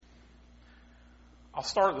I'll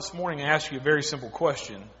start this morning and ask you a very simple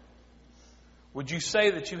question. Would you say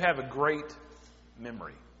that you have a great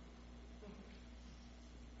memory?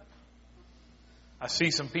 I see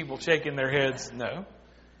some people shaking their heads. No.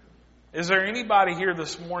 Is there anybody here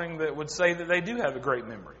this morning that would say that they do have a great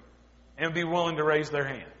memory and would be willing to raise their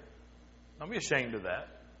hand? Don't be ashamed of that.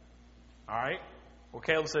 All right? Well,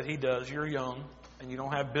 Caleb said he does. You're young and you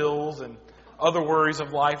don't have bills and other worries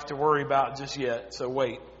of life to worry about just yet, so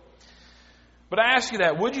wait. But I ask you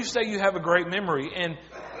that, would you say you have a great memory? And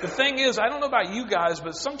the thing is, I don't know about you guys,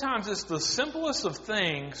 but sometimes it's the simplest of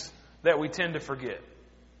things that we tend to forget.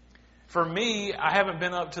 For me, I haven't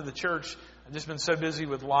been up to the church. I've just been so busy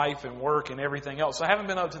with life and work and everything else. So I haven't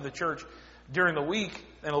been up to the church during the week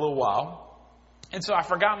in a little while. And so I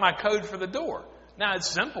forgot my code for the door. Now, it's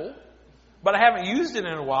simple, but I haven't used it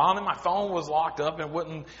in a while, and then my phone was locked up and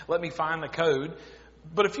wouldn't let me find the code.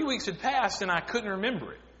 But a few weeks had passed, and I couldn't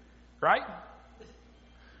remember it. Right?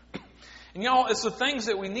 And y'all, it's the things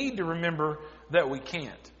that we need to remember that we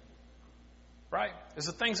can't. Right? It's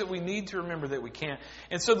the things that we need to remember that we can't.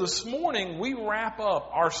 And so this morning, we wrap up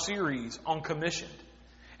our series on commissioned.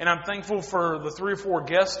 And I'm thankful for the 3 or 4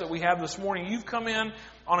 guests that we have this morning. You've come in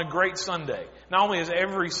on a great Sunday. Not only is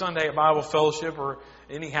every Sunday at Bible Fellowship or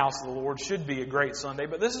any house of the Lord should be a great Sunday,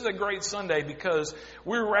 but this is a great Sunday because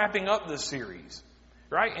we're wrapping up this series.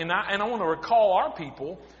 Right? And I want to recall our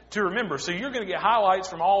people to remember. So you're going to get highlights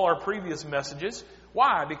from all our previous messages.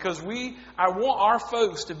 Why? Because I want our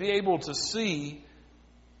folks to be able to see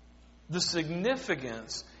the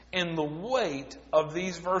significance and the weight of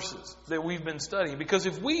these verses that we've been studying. Because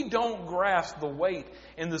if we don't grasp the weight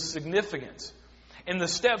and the significance and the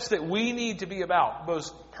steps that we need to be about,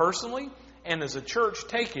 both personally and as a church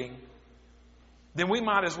taking, then we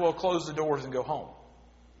might as well close the doors and go home.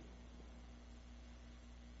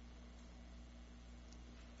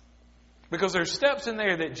 Because there's steps in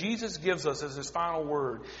there that Jesus gives us as His final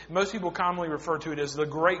word. Most people commonly refer to it as the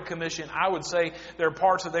Great Commission. I would say there are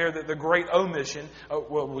parts of there that the Great Omission.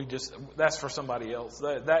 That's for somebody else.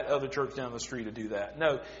 That other church down the street to do that.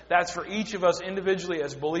 No, that's for each of us individually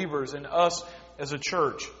as believers and us as a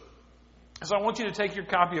church. So I want you to take your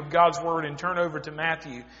copy of God's Word and turn over to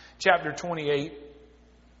Matthew chapter 28.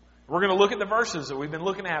 We're going to look at the verses that we've been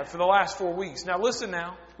looking at for the last 4 weeks. Now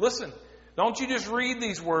listen. Don't you just read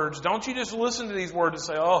these words. Don't you just listen to these words and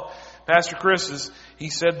say, oh, Pastor Chris, he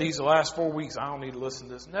said these the last 4 weeks. I don't need to listen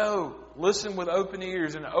to this. No, listen with open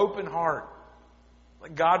ears and an open heart.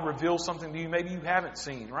 Let God reveal something to you maybe you haven't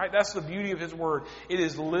seen, right? That's the beauty of His Word. It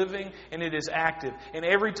is living and it is active. And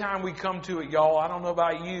every time we come to it, y'all, I don't know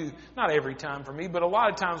about you, not every time for me, but a lot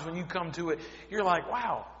of times when you come to it, you're like,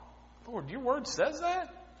 wow, Lord, your Word says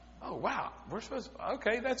that? Oh, wow. We're supposed to,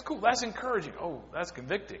 okay, that's cool. That's encouraging. Oh, that's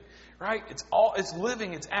convicting, right? It's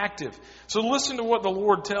living, it's active. So listen to what the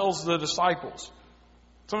Lord tells the disciples.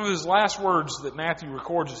 Some of His last words that Matthew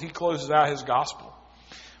records as he closes out his gospel.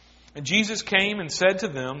 And Jesus came and said to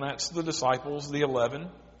them, that's the disciples, the 11.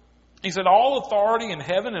 He said, all authority in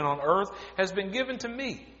heaven and on earth has been given to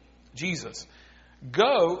me, Jesus.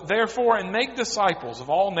 Go, therefore, and make disciples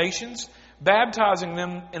of all nations, baptizing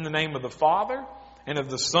them in the name of the Father, and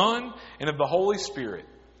of the Son, and of the Holy Spirit,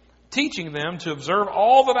 teaching them to observe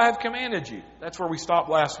all that I have commanded you. That's where we stopped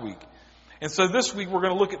last week. And so this week we're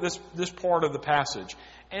going to look at this part of the passage.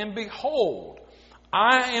 And behold,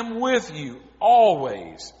 I am with you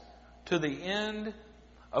always to the end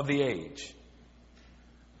of the age.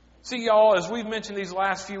 See, y'all, as we've mentioned these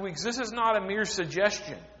last few weeks, this is not a mere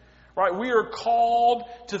suggestion. Right? We are called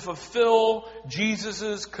to fulfill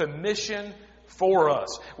Jesus' commission for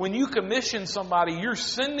us. When you commission somebody, you're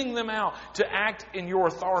sending them out to act in your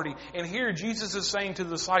authority. And here Jesus is saying to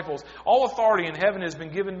the disciples, all authority in heaven has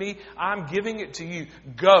been given me. I'm giving it to you.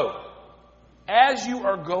 Go. As you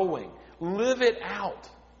are going, live it out.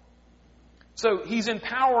 So He's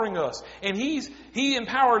empowering us. And He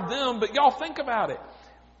empowered them. But y'all think about it.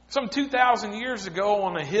 Some 2,000 years ago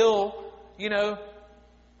on a hill,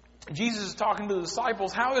 Jesus is talking to the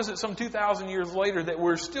disciples. How is it some 2,000 years later that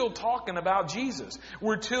we're still talking about Jesus?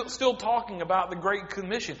 We're still talking about the Great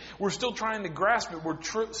Commission. We're still trying to grasp it. We're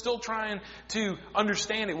still trying to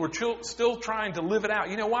understand it. We're still trying to live it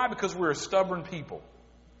out. You know why? Because we're a stubborn people.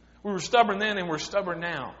 We were stubborn then and we're stubborn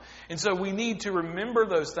now. And so we need to remember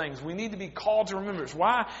those things. We need to be called to remember. It's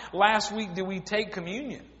why last week did we take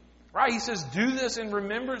communion? Right? He says, do this in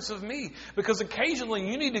remembrance of me. Because occasionally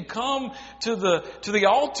you need to come to the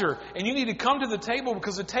altar and you need to come to the table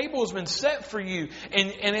because the table has been set for you.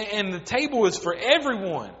 And the table is for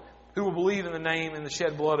everyone who will believe in the name and the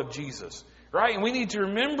shed blood of Jesus. Right? And we need to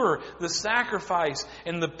remember the sacrifice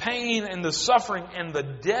and the pain and the suffering and the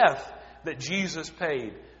death that Jesus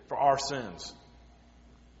paid for our sins.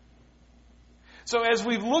 So as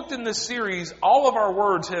we've looked in this series, all of our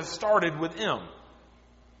words have started with M.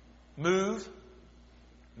 Move,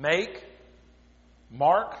 make,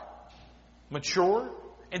 mark, mature.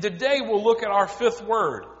 And today we'll look at our fifth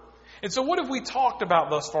word. And so what have we talked about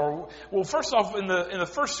thus far? Well, first off, in the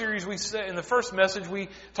first series, in the first message, we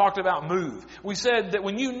talked about move. We said that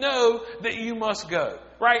when you know that you must go.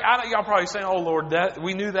 Right? Y'all probably saying, oh Lord,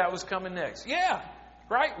 we knew that was coming next. Yeah.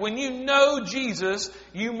 Right? When you know Jesus,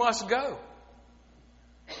 you must go.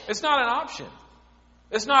 It's not an option.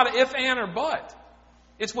 It's not an if, and, or but.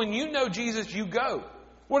 It's when you know Jesus, you go.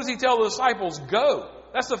 What does he tell the disciples? Go.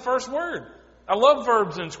 That's the first word. I love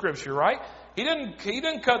verbs in Scripture, right? He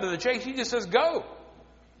doesn't cut to the chase. He just says go.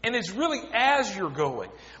 And it's really as you're going.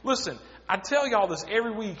 Listen, I tell y'all this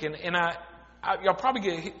every week, and y'all probably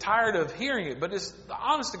get tired of hearing it, but it's the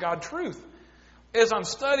honest to God truth. As I'm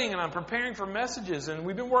studying and I'm preparing for messages, and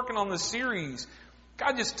we've been working on this series,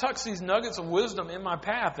 God just tucks these nuggets of wisdom in my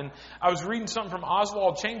path. And I was reading something from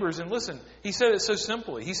Oswald Chambers, and listen, he said it so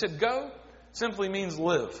simply. He said, go simply means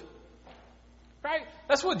live. Right?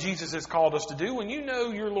 That's what Jesus has called us to do. When you know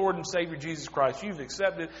your Lord and Savior Jesus Christ, you've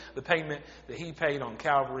accepted the payment that He paid on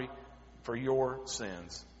Calvary for your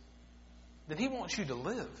sins. Then He wants you to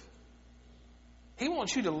live. He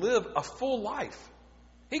wants you to live a full life.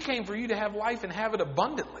 He came for you to have life and have it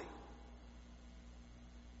abundantly.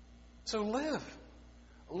 So live.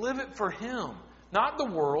 Live it for Him, not the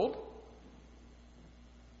world.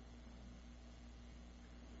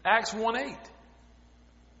 Acts 1:8.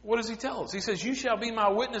 What does He tell us? He says, you shall be my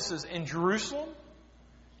witnesses in Jerusalem,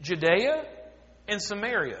 Judea, and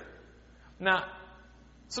Samaria. Now,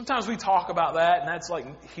 sometimes we talk about that, and that's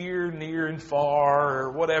like here, near, and far,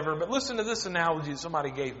 or whatever. But listen to this analogy that somebody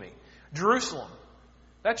gave me. Jerusalem,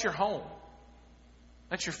 that's your home.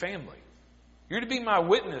 That's your family. You're to be my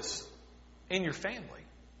witness in your family,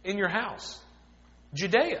 in your house.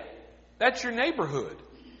 Judea, that's your neighborhood.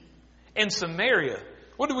 And Samaria,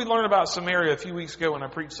 what did we learn about Samaria a few weeks ago when I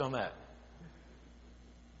preached on that?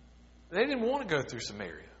 They didn't want to go through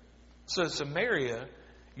Samaria. So Samaria,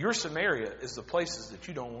 your Samaria, is the places that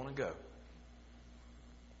you don't want to go.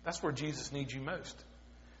 That's where Jesus needs you most.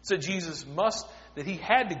 So that He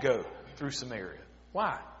had to go through Samaria.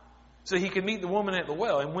 Why? So He could meet the woman at the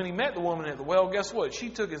well. And when He met the woman at the well, guess what? She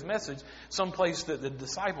took His message someplace that the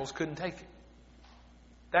disciples couldn't take it.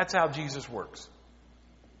 That's how Jesus works.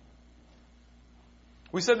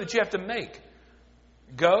 We said that you have to make.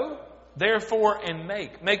 Go, therefore, and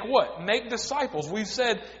make. Make what? Make disciples. We've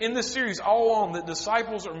said in this series all along that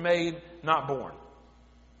disciples are made, not born.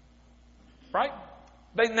 Right?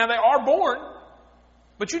 They are born,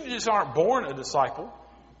 but you just aren't born a disciple.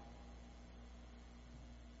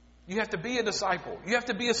 You have to be a disciple. You have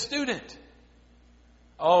to be a student.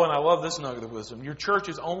 Oh, and I love this nugget of wisdom. Your church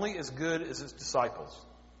is only as good as its disciples.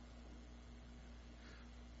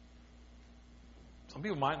 Some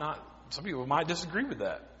people might disagree with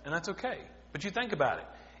that, and that's okay. But you think about it.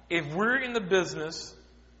 If we're in the business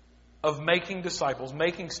of making disciples,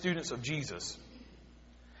 making students of Jesus,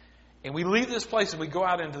 and we leave this place and we go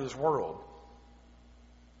out into this world,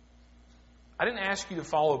 I didn't ask you to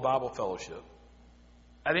follow Bible Fellowship.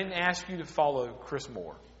 I didn't ask you to follow Chris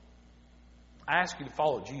Moore. I asked you to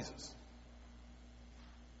follow Jesus.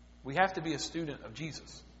 We have to be a student of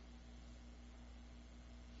Jesus.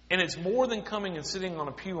 And it's more than coming and sitting on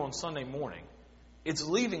a pew on Sunday morning. It's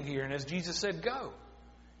leaving here, and as Jesus said, go.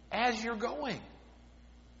 As you're going.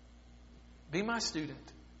 Be my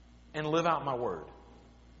student and live out my word.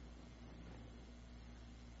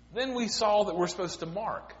 Then we saw that we're supposed to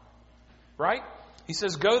mark. Right? He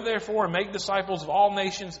says, go therefore and make disciples of all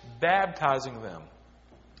nations, baptizing them.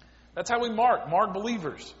 That's how we mark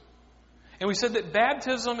believers. And we said that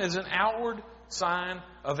baptism is an outward sign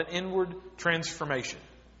of an inward transformation.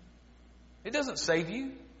 It doesn't save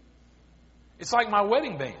you. It's like my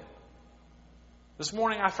wedding band. This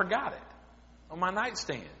morning I forgot it on my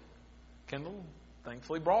nightstand. Kendall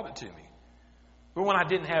thankfully brought it to me. But when I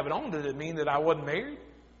didn't have it on, did it mean that I wasn't married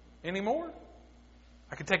anymore?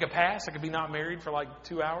 I could take a pass. I could be not married for like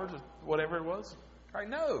 2 hours or whatever it was. Right?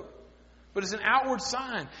 No. But it's an outward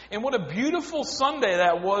sign. And what a beautiful Sunday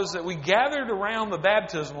that was that we gathered around the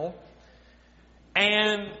baptismal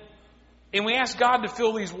and we asked God to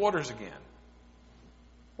fill these waters again.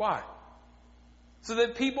 Why? So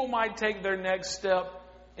that people might take their next step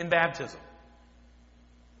in baptism.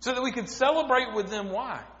 So that we could celebrate with them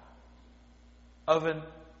why? Of an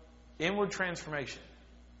inward transformation.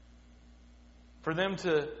 For them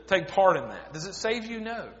to take part in that. Does it save you?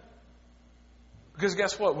 No. Because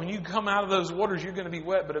guess what? When you come out of those waters, you're going to be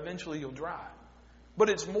wet, but eventually you'll dry. But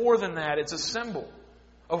it's more than that. It's a symbol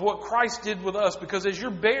of what Christ did with us. Because as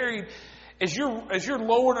you're buried, as you're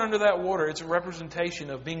lowered under that water, it's a representation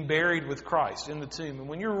of being buried with Christ in the tomb. And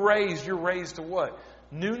when you're raised to what?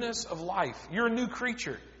 Newness of life. You're a new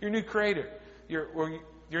creature. You're a new creator. You're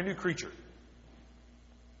a new creature.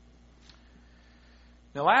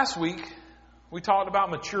 Now last week, we talked about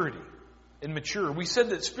maturity and mature. We said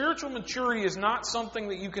that spiritual maturity is not something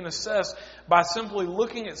that you can assess by simply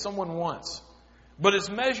looking at someone once, but it's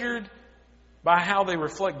measured by how they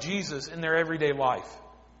reflect Jesus in their everyday life.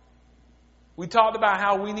 We talked about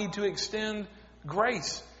how we need to extend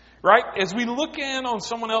grace, right? As we look in on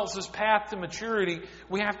someone else's path to maturity,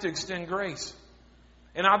 we have to extend grace.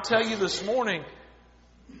 And I'll tell you this morning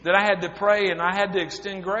that I had to pray and I had to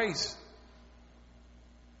extend grace.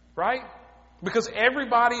 Right? Because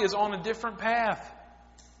everybody is on a different path.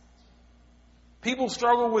 People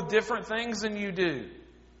struggle with different things than you do.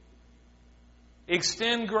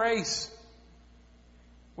 Extend grace.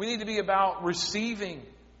 We need to be about receiving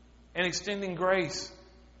and extending grace.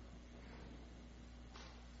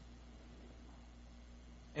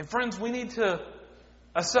 And friends, we need to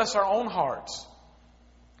assess our own hearts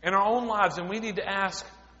and our own lives, and we need to ask,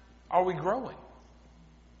 are we growing?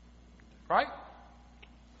 Right?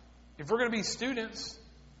 If we're going to be students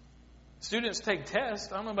take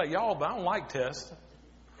tests. I don't know about y'all, but I don't like tests.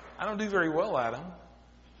 I don't do very well at them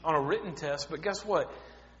on a written test. But guess what?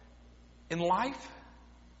 In life,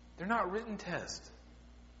 they're not written tests.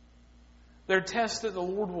 They're tests that the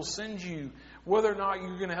Lord will send you, whether or not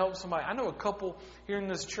you're going to help somebody. I know a couple here in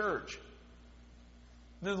this church.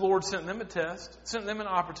 The Lord sent them a test, sent them an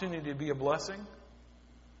opportunity to be a blessing.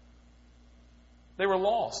 They were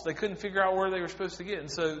lost. They couldn't figure out where they were supposed to get.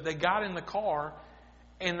 And so they got in the car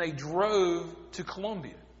and they drove to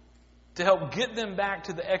Columbia to help get them back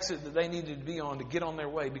to the exit that they needed to be on to get on their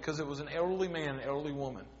way, because it was an elderly man, an elderly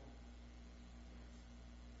woman.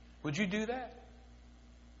 Would you do that?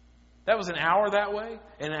 That was an hour that way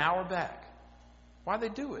and an hour back. Why'd they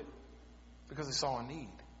do it? Because they saw a need.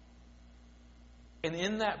 And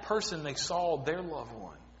in that person, they saw their loved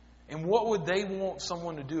one. And what would they want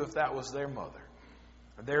someone to do if that was their mother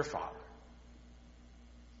or their father?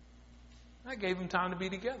 That gave them time to be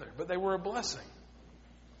together, but they were a blessing.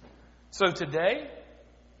 So today,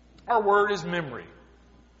 our word is memory.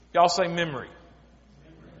 Y'all say memory.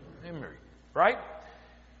 Memory, right?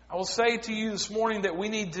 I will say to you this morning that we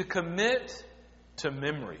need to commit to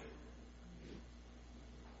memory.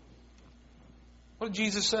 What did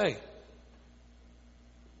Jesus say?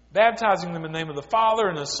 Baptizing them in the name of the Father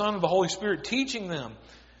and the Son and the Holy Spirit, teaching them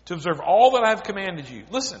to observe all that I have commanded you.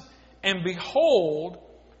 Listen, and behold,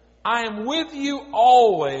 I am with you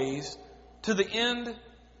always to the end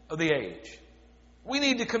of the age. We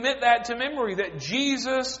need to commit that to memory, that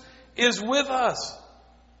Jesus is with us.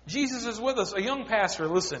 Jesus is with us. A young pastor,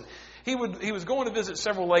 listen, he was going to visit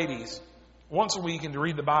several ladies once a week and to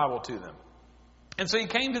read the Bible to them. And so he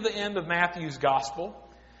came to the end of Matthew's gospel.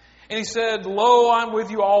 And he said, "Lo, I'm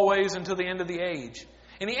with you always until the end of the age."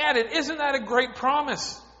 And he added, "Isn't that a great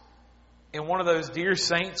promise?" And one of those dear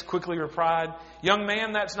saints quickly replied, "Young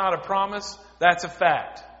man, that's not a promise, that's a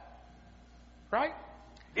fact." Right?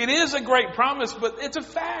 It is a great promise, but it's a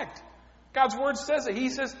fact. God's Word says it. He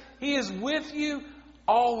says He is with you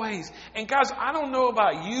always. And guys, I don't know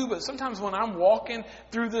about you, but sometimes when I'm walking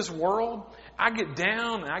through this world, I get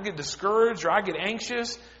down and I get discouraged or I get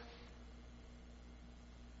anxious.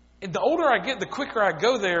 And the older I get, the quicker I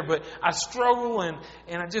go there, but I struggle and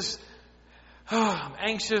I just, I'm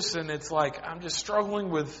anxious, and it's like I'm just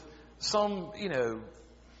struggling with some,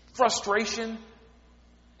 frustration.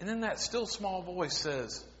 And then that still small voice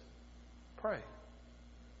says, pray.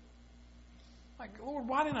 Like, Lord,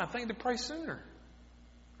 why didn't I think to pray sooner?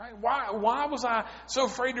 Right? Why was I so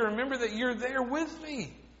afraid to remember that you're there with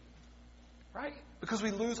me? Right? Because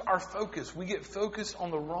we lose our focus. We get focused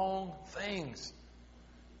on the wrong things.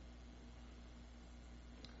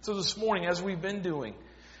 So this morning, as we've been doing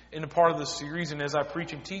in a part of this series, and as I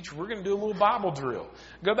preach and teach, we're going to do a little Bible drill.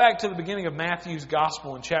 Go back to the beginning of Matthew's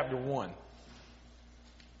Gospel in chapter 1.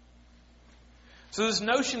 So this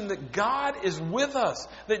notion that God is with us,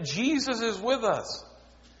 that Jesus is with us.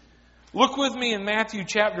 Look with me in Matthew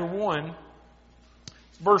chapter 1,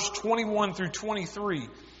 verse 21 through 23.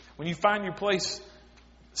 When you find your place,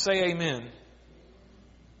 say amen.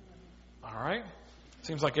 All right.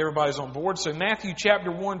 Seems like everybody's on board. So Matthew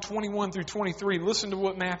chapter 1, 21 through 23. Listen to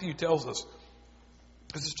what Matthew tells us.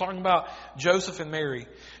 This is talking about Joseph and Mary.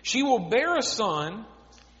 She will bear a son,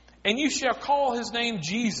 and you shall call his name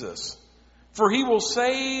Jesus, for He will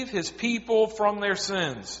save His people from their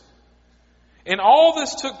sins. And all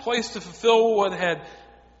this took place to fulfill what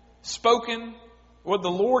the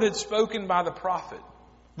Lord had spoken by the prophet.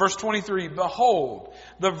 Verse 23, Behold,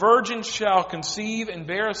 the virgin shall conceive and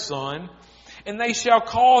bear a son, and they shall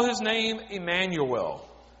call His name Emmanuel,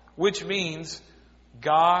 which means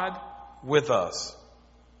God with us.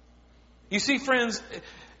 You see, friends,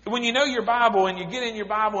 when you know your Bible and you get in your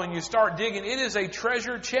Bible and you start digging, it is a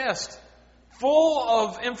treasure chest full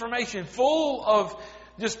of information, full of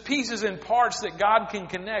just pieces and parts that God can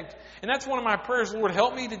connect. And that's one of my prayers. Lord,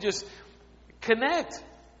 help me to just connect.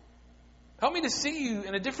 Help me to see You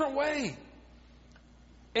in a different way.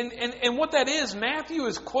 And what that is, Matthew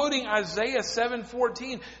is quoting Isaiah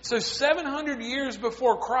 7:14. So 700 years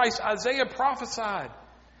before Christ, Isaiah prophesied.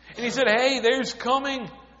 And he said, hey, there's coming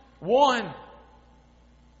one.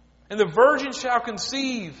 And the virgin shall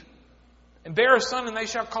conceive and bear a son, and they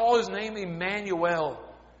shall call His name Emmanuel.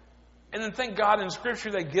 And then thank God in Scripture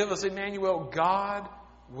they give us Emmanuel, God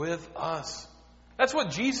with us. That's what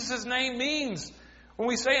Jesus' name means. When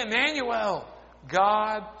we say Emmanuel,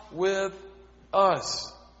 God with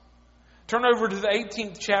us. Turn over to the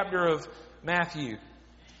 18th chapter of Matthew.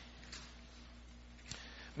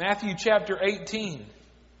 Matthew chapter 18.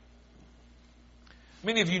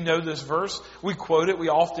 Many of you know this verse. We quote it. We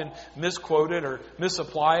often misquote it or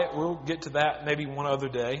misapply it. We'll get to that maybe one other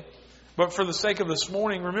day. But for the sake of this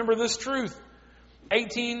morning, remember this truth.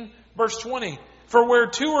 18 verse 20. For where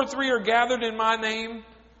 2 or 3 are gathered in My name,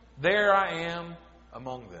 there I am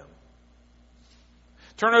among them.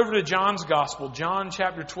 Turn over to John's Gospel, John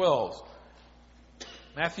chapter 12.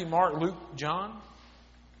 Matthew, Mark, Luke, John.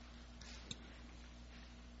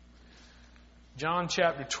 John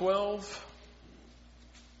chapter 12.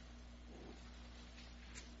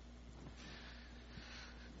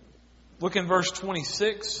 Look in verse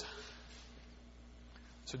 26.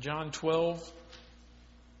 So John 12,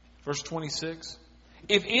 verse 26.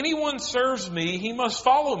 If anyone serves Me, he must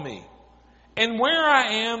follow Me. And where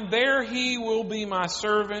I am, there he will be my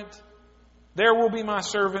servant. There will be my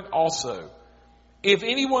servant also. If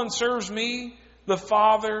anyone serves Me, the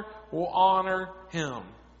Father will honor him.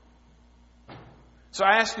 So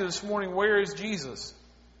I ask you this morning, where is Jesus?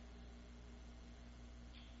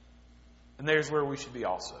 And there's where we should be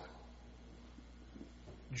also.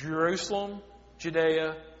 Jerusalem,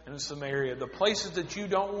 Judea, and Samaria. The places that you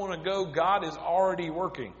don't want to go, God is already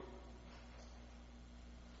working.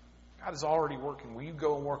 God is already working. Will you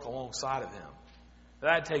go and work alongside of Him?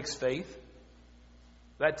 That takes faith.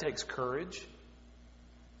 That takes courage.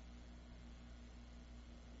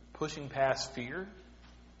 Pushing past fear.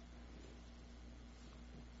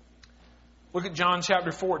 Look at John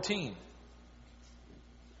chapter 14.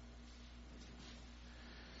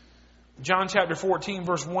 John chapter 14,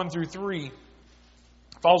 verse 1 through 3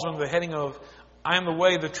 falls under the heading of, I am the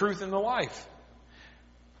way, the truth, and the life.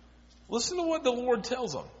 Listen to what the Lord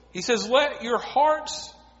tells them. He says, let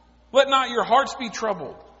not your hearts be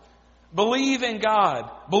troubled. Believe in God.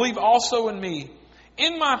 Believe also in Me.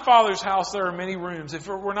 In My Father's house there are many rooms. If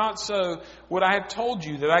it were not so, would I have told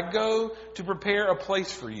you that I go to prepare a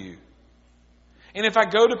place for you? And if I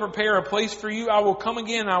go to prepare a place for you, I will come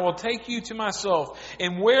again. I will take you to Myself.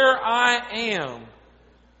 And where I am,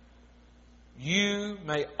 you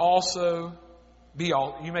may be also.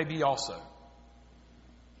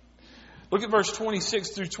 Look at verse 26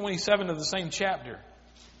 through 27 of the same chapter.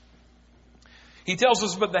 He tells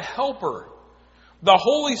us, but the Helper, the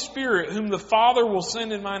Holy Spirit, whom the Father will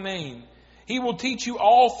send in My name, He will teach you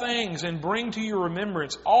all things and bring to your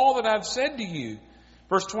remembrance all that I've said to you.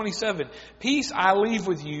 Verse 27, peace I leave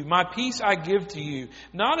with you, my peace I give to you.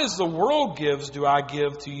 Not as the world gives do I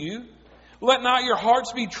give to you. Let not your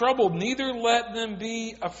hearts be troubled, neither let them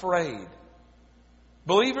be afraid.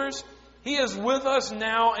 Believers, He is with us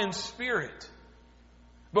now in spirit,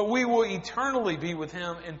 but we will eternally be with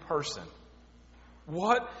Him in person.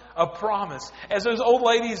 What a promise. As those old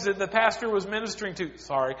ladies that the pastor was ministering to,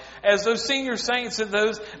 as those senior saints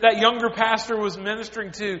that younger pastor was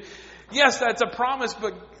ministering to, yes, that's a promise,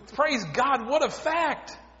 but praise God, what a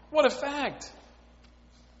fact. What a fact.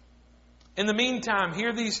 In the meantime,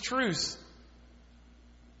 hear these truths.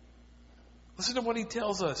 Listen to what He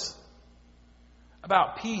tells us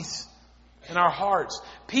about peace in our hearts.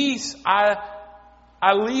 Peace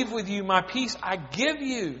I leave with you, my peace I give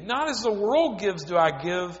you. Not as the world gives do I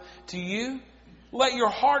give to you. Let your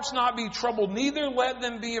hearts not be troubled, neither let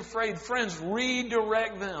them be afraid. Friends,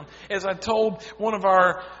 redirect them. As I told one of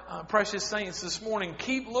our precious saints this morning,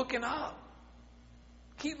 keep looking up.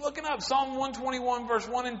 Keep looking up. Psalm 121 verse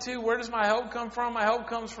 1 and 2. Where does my help come from? My help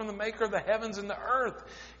comes from the maker of the heavens and the earth.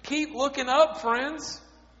 Keep looking up, friends.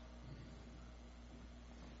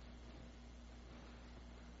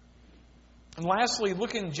 And lastly,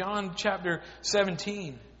 look in John chapter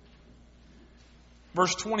 17,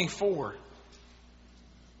 verse 24.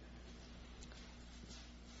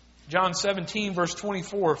 John 17, verse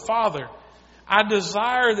 24. Father, I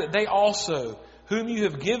desire that they also, whom you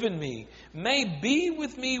have given me, may be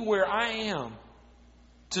with me where I am,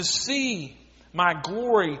 to see my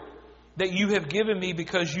glory that you have given me,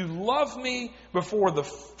 because you loved me before the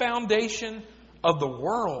foundation of the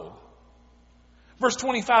world. Verse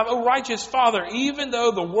 25, O righteous Father, even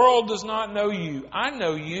though the world does not know you, I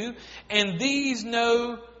know you, and these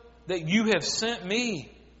know that you have sent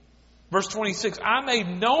me. Verse 26, I made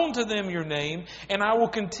known to them your name, and I will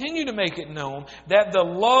continue to make it known, that the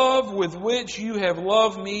love with which you have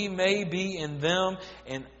loved me may be in them,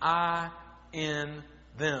 and I in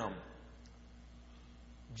them.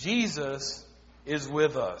 Jesus is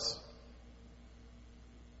with us.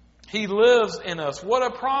 He lives in us. What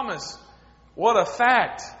a promise. What a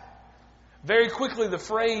fact. Very quickly, the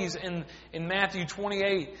phrase in Matthew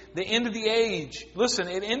 28, the end of the age. Listen,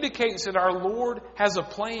 it indicates that our Lord has a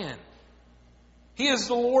plan. He is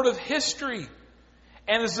the Lord of history.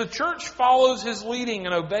 And as the church follows His leading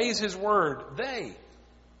and obeys His word,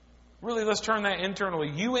 really let's turn that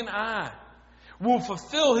internally, you and I will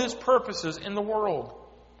fulfill His purposes in the world.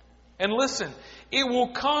 And listen, it will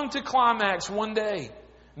come to climax one day.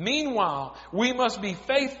 Meanwhile, we must be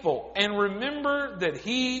faithful and remember that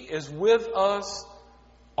He is with us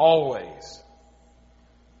always.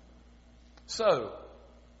 So,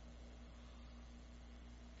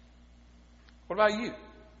 what about you?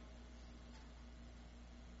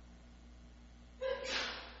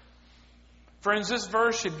 Friends, this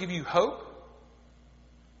verse should give you hope,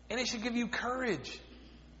 and it should give you courage.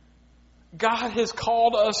 God has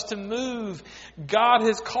called us to move. God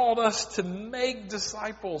has called us to make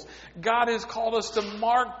disciples. God has called us to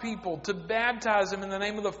mark people, to baptize them in the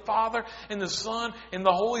name of the Father and the Son and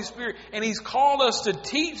the Holy Spirit. And He's called us to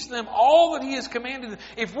teach them all that He has commanded them.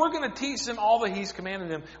 If we're going to teach them all that He's commanded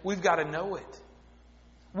them, we've got to know it.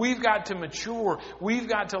 We've got to mature. We've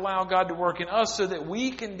got to allow God to work in us so that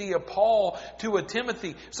we can be a Paul to a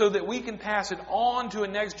Timothy, so that we can pass it on to a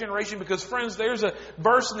next generation. Because friends, there's a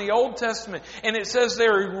verse in the Old Testament and it says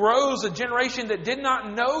there arose a generation that did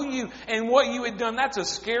not know you and what you had done. That's a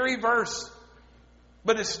scary verse.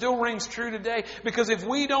 But it still rings true today, because if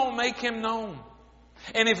we don't make Him known,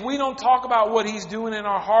 and if we don't talk about what He's doing in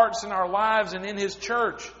our hearts and our lives and in His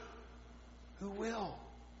church, who will?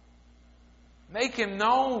 Make Him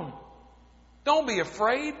known. Don't be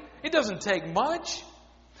afraid. It doesn't take much.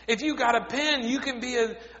 If you got a pen, you can be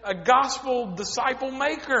a gospel disciple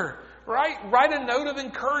maker, right? Write a note of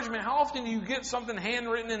encouragement. How often do you get something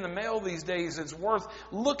handwritten in the mail these days that's worth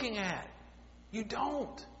looking at? You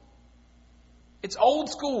don't. It's old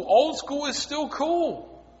school. Old school is still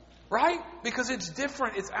cool, right? Because it's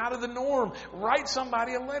different. It's out of the norm. Write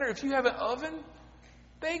somebody a letter. If you have an oven,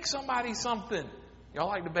 bake somebody something. Y'all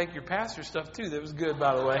like to bake your pastor stuff too. That was good,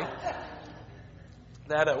 by the way.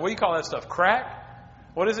 That what do you call that stuff?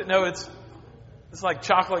 Crack? What is it? No, it's like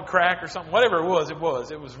chocolate crack or something. Whatever it was.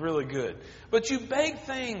 It was really good. But you bake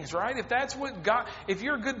things, right? If that's what God, if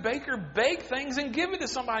you're a good baker, bake things and give it to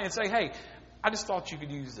somebody and say, hey, I just thought you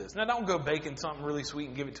could use this. Now, don't go baking something really sweet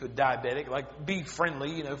and give it to a diabetic. Like, be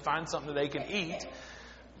friendly. Find something that they can eat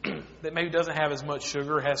that maybe doesn't have as much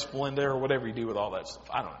sugar, or has Splenda, or whatever you do with all that stuff.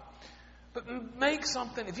 I don't know. But make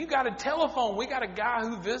something. If you got a telephone, we got a guy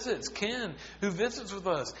who visits, Ken, who visits with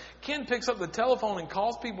us. Ken picks up the telephone and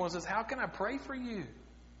calls people and says, how can I pray for you?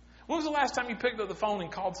 When was the last time you picked up the phone and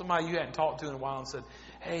called somebody you hadn't talked to in a while and said,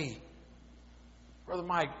 hey, Brother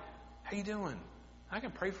Mike, how you doing? I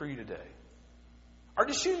can pray for you today. Or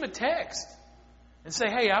just shoot him a text and say,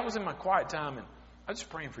 hey, I was in my quiet time and I'm just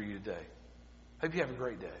praying for you today. Hope you have a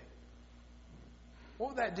great day.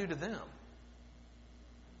 What would that do to them?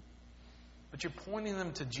 But you're pointing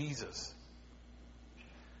them to Jesus.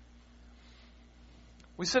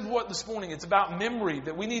 We said what this morning? It's about memory,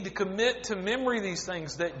 that we need to commit to memory these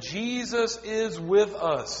things, that Jesus is with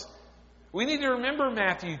us. We need to remember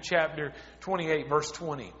Matthew chapter 28, verse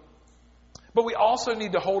 20. But we also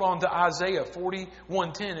need to hold on to Isaiah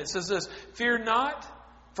 41:10. It says this, fear not,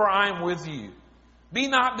 for I am with you. Be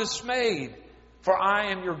not dismayed, for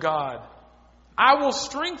I am your God. I will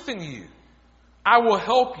strengthen you. I will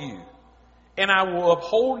help you. And I will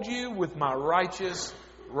uphold you with my righteous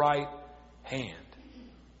right hand.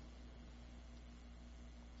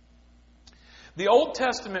 The Old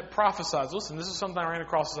Testament prophesies, listen, this is something I ran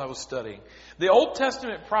across as I was studying. The Old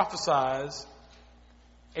Testament prophesies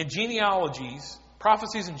and genealogies,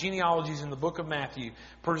 prophecies and genealogies in the book of Matthew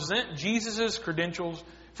present Jesus' credentials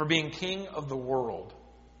for being king of the world.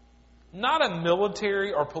 Not a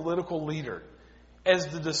military or political leader, as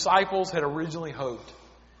the disciples had originally hoped,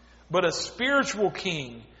 but a spiritual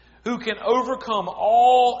king who can overcome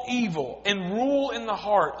all evil and rule in the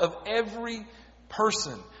heart of every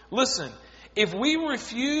person. Listen, if we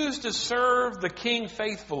refuse to serve the king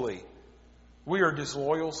faithfully, we are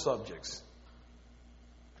disloyal subjects,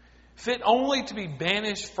 fit only to be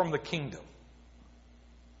banished from the kingdom.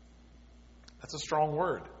 That's a strong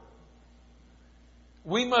word.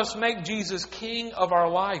 We must make Jesus king of our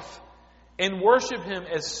life and worship Him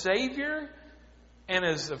as Savior and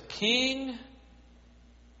as a King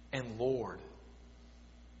and Lord.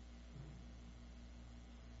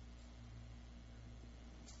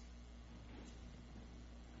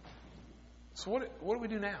 So what do we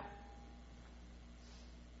do now?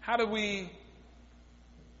 How do we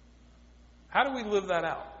live that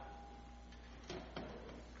out?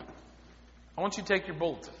 I want you to take your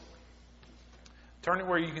bulletin. Turn it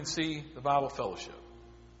where you can see the Bible Fellowship.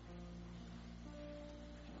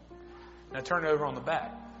 Now turn it over on the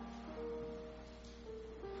back.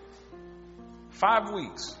 5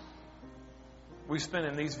 weeks we spent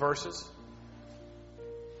in these verses.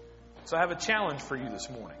 So I have a challenge for you this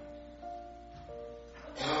morning.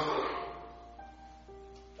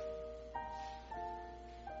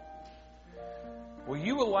 Will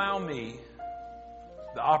you allow me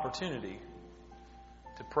the opportunity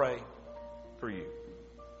to pray for you?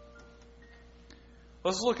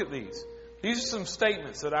 Let's look at these. These are some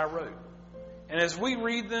statements that I wrote. And as we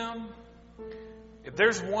read them, if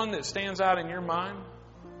there's one that stands out in your mind,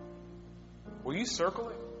 will you circle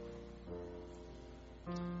it?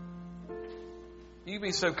 You can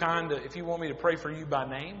be so kind to, if you want me to pray for you by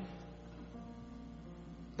name,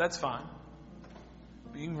 that's fine.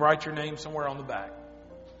 You can write your name somewhere on the back.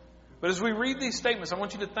 But as we read these statements, I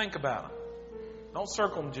want you to think about them. Don't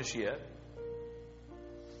circle them just yet.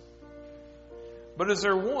 But is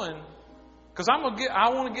there one? Because I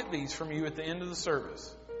want to get these from you at the end of the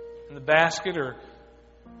service, in the basket or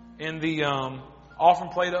in the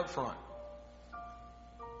offering plate up front.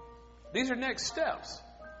 These are next steps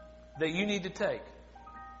that you need to take.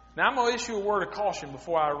 Now I'm going to issue a word of caution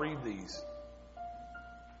before I read these.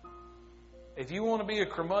 If you want to be a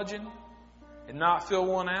curmudgeon and not fill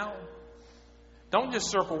one out, don't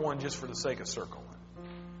just circle one just for the sake of circling.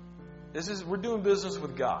 We're doing business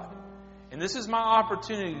with God. And this is my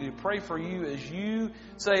opportunity to pray for you as you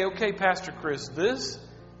say, okay, Pastor Chris, this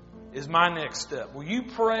is my next step. Will you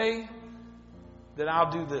pray that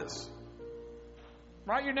I'll do this?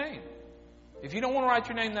 Write your name. If you don't want to write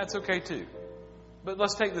your name, that's okay too. But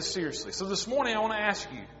let's take this seriously. So this morning I want to ask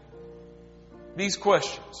you these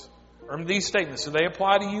questions, or these statements. Do they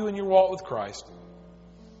apply to you in your walk with Christ?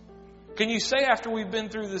 Can you say after we've been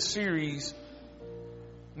through this series,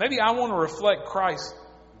 maybe I want to reflect Christ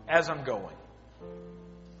as I'm going?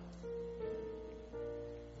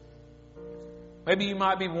 Maybe you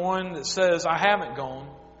might be one that says, I haven't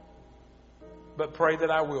gone, but pray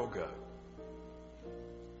that I will go.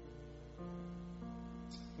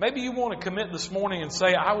 Maybe you want to commit this morning and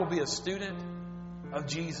say, I will be a student of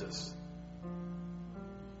Jesus.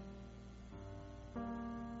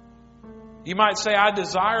 You might say, I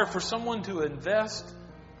desire for someone to invest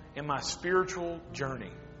in my spiritual journey.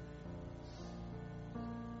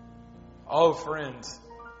 Oh, friends,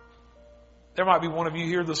 there might be one of you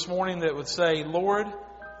here this morning that would say, Lord,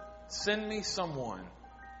 send me someone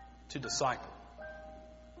to disciple.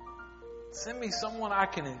 Send me someone I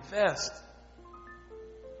can invest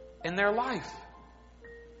in their life.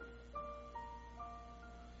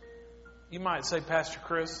 You might say, Pastor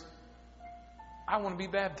Chris, I want to be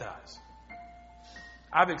baptized.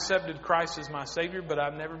 I've accepted Christ as my Savior, but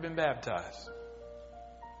I've never been baptized.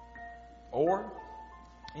 Or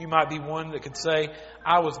you might be one that could say,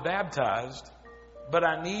 I was baptized, but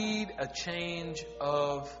I need a change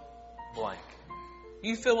of blank.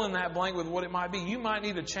 You fill in that blank with what it might be. You might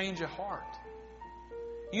need a change of heart.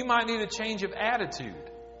 You might need a change of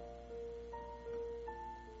attitude.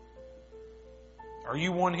 Are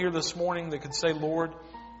you one here this morning that could say, Lord,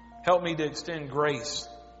 help me to extend grace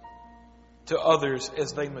to others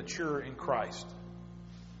as they mature in Christ?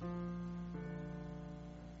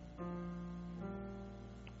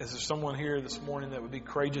 Is there someone here this morning that would be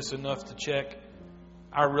courageous enough to check?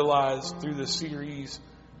 I realized through this series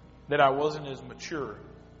that I wasn't as mature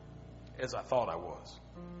as I thought I was.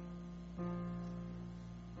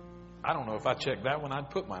 I don't know if I checked that one, I'd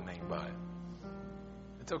put my name by it.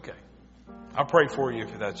 It's okay. I'll pray for you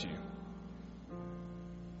if that's you.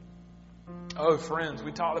 Oh, friends,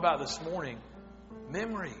 we talked about this morning.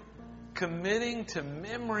 Memory. Committing to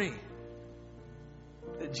memory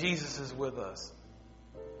that Jesus is with us.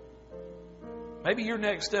 Maybe your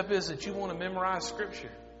next step is that you want to memorize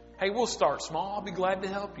Scripture. Hey, we'll start small. I'll be glad to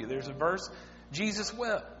help you. There's a verse, Jesus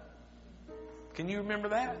wept. Can you remember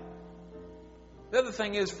that? The other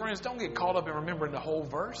thing is, friends, don't get caught up in remembering the whole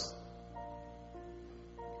verse.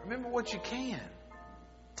 Remember what you can.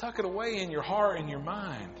 Tuck it away in your heart and your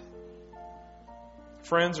mind.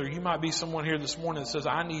 Friends, or you might be someone here this morning that says,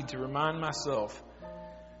 I need to remind myself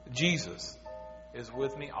Jesus is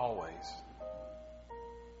with me always.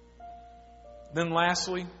 Then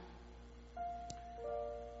lastly,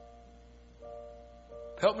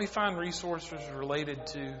 help me find resources related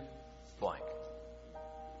to blank.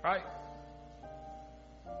 Right?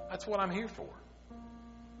 That's what I'm here for.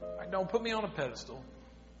 Right? Don't put me on a pedestal.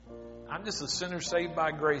 I'm just a sinner saved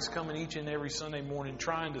by grace, coming each and every Sunday morning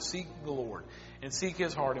trying to seek the Lord and seek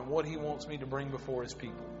His heart and what He wants me to bring before His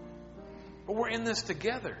people. But we're in this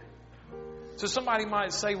together. So somebody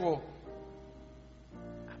might say, well,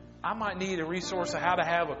 I might need a resource of how to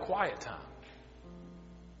have a quiet time.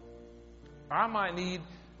 Or I might need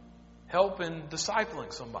help in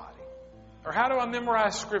discipling somebody. Or how do I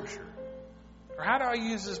memorize Scripture? Or how can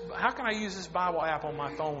I use this Bible app on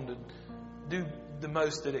my phone to do the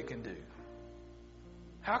most that it can do?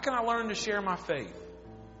 How can I learn to share my faith?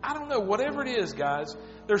 I don't know. Whatever it is, guys,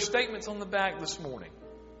 there's statements on the back this morning.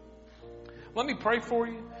 Let me pray for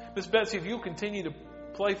you. Miss Betsy, if you'll continue to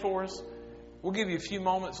play for us, we'll give you a few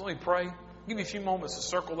moments. Let me pray. I'll give you a few moments to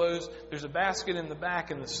circle those. There's a basket in the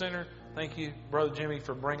back in the center. Thank you, Brother Jimmy,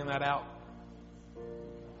 for bringing that out.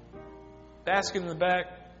 Basket in the back,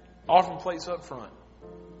 offering plates up front.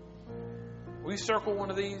 Will you circle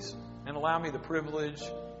one of these and allow me the privilege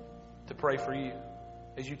to pray for you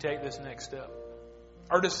as you take this next step?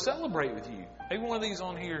 Or to celebrate with you. Maybe one of these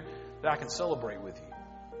on here that I can celebrate with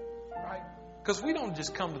you. Right? Because we don't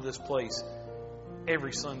just come to this place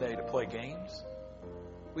every Sunday to play games.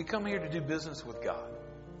 We come here to do business with God.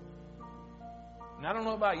 And I don't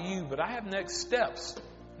know about you, but I have next steps.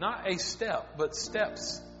 Not a step, but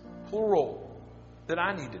steps, plural, that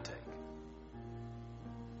I need to take.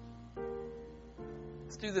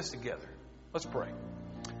 Let's do this together. Let's pray.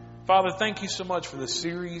 Father, thank you so much for this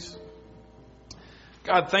series.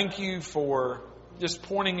 God, thank you for just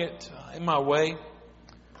pointing it in my way.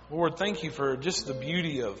 Lord, thank you for just the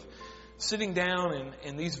beauty of sitting down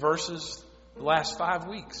in these verses the last 5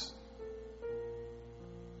 weeks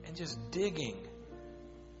and just digging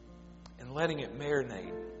and letting it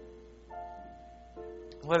marinate.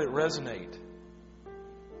 Let it resonate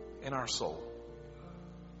in our soul.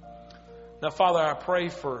 Now, Father, I pray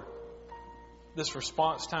for this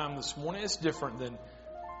response time this morning. It's different than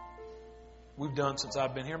we've done since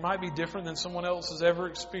I've been here. It might be different than someone else has ever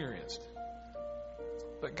experienced.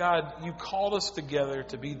 But God, you called us together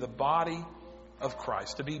to be the body of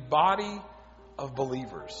Christ, to be body of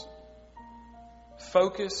believers,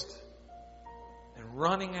 focused and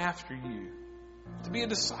running after you, to be a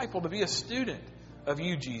disciple, to be a student of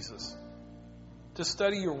you, Jesus, to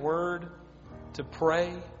study your word, to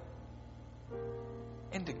pray,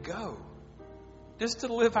 and to go. Just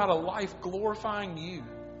to live out a life glorifying you.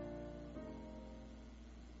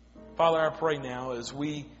 Father, I pray now as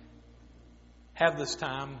we have this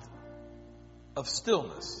time of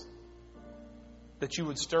stillness, that you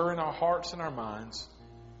would stir in our hearts and our minds.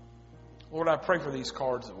 Lord, I pray for these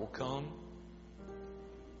cards that will come,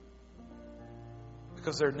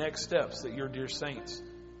 because they're next steps that your dear saints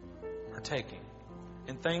are taking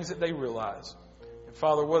and things that they realize. And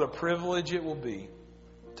Father, what a privilege it will be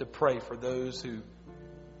to pray for those who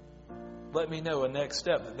let me know a next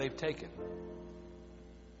step that they've taken.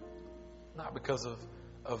 Not because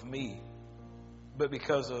of me, but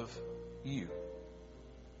because of you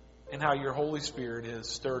and how your Holy Spirit is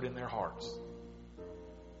stirred in their hearts.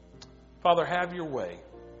 Father, have your way.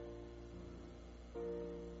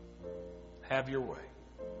 Have your way.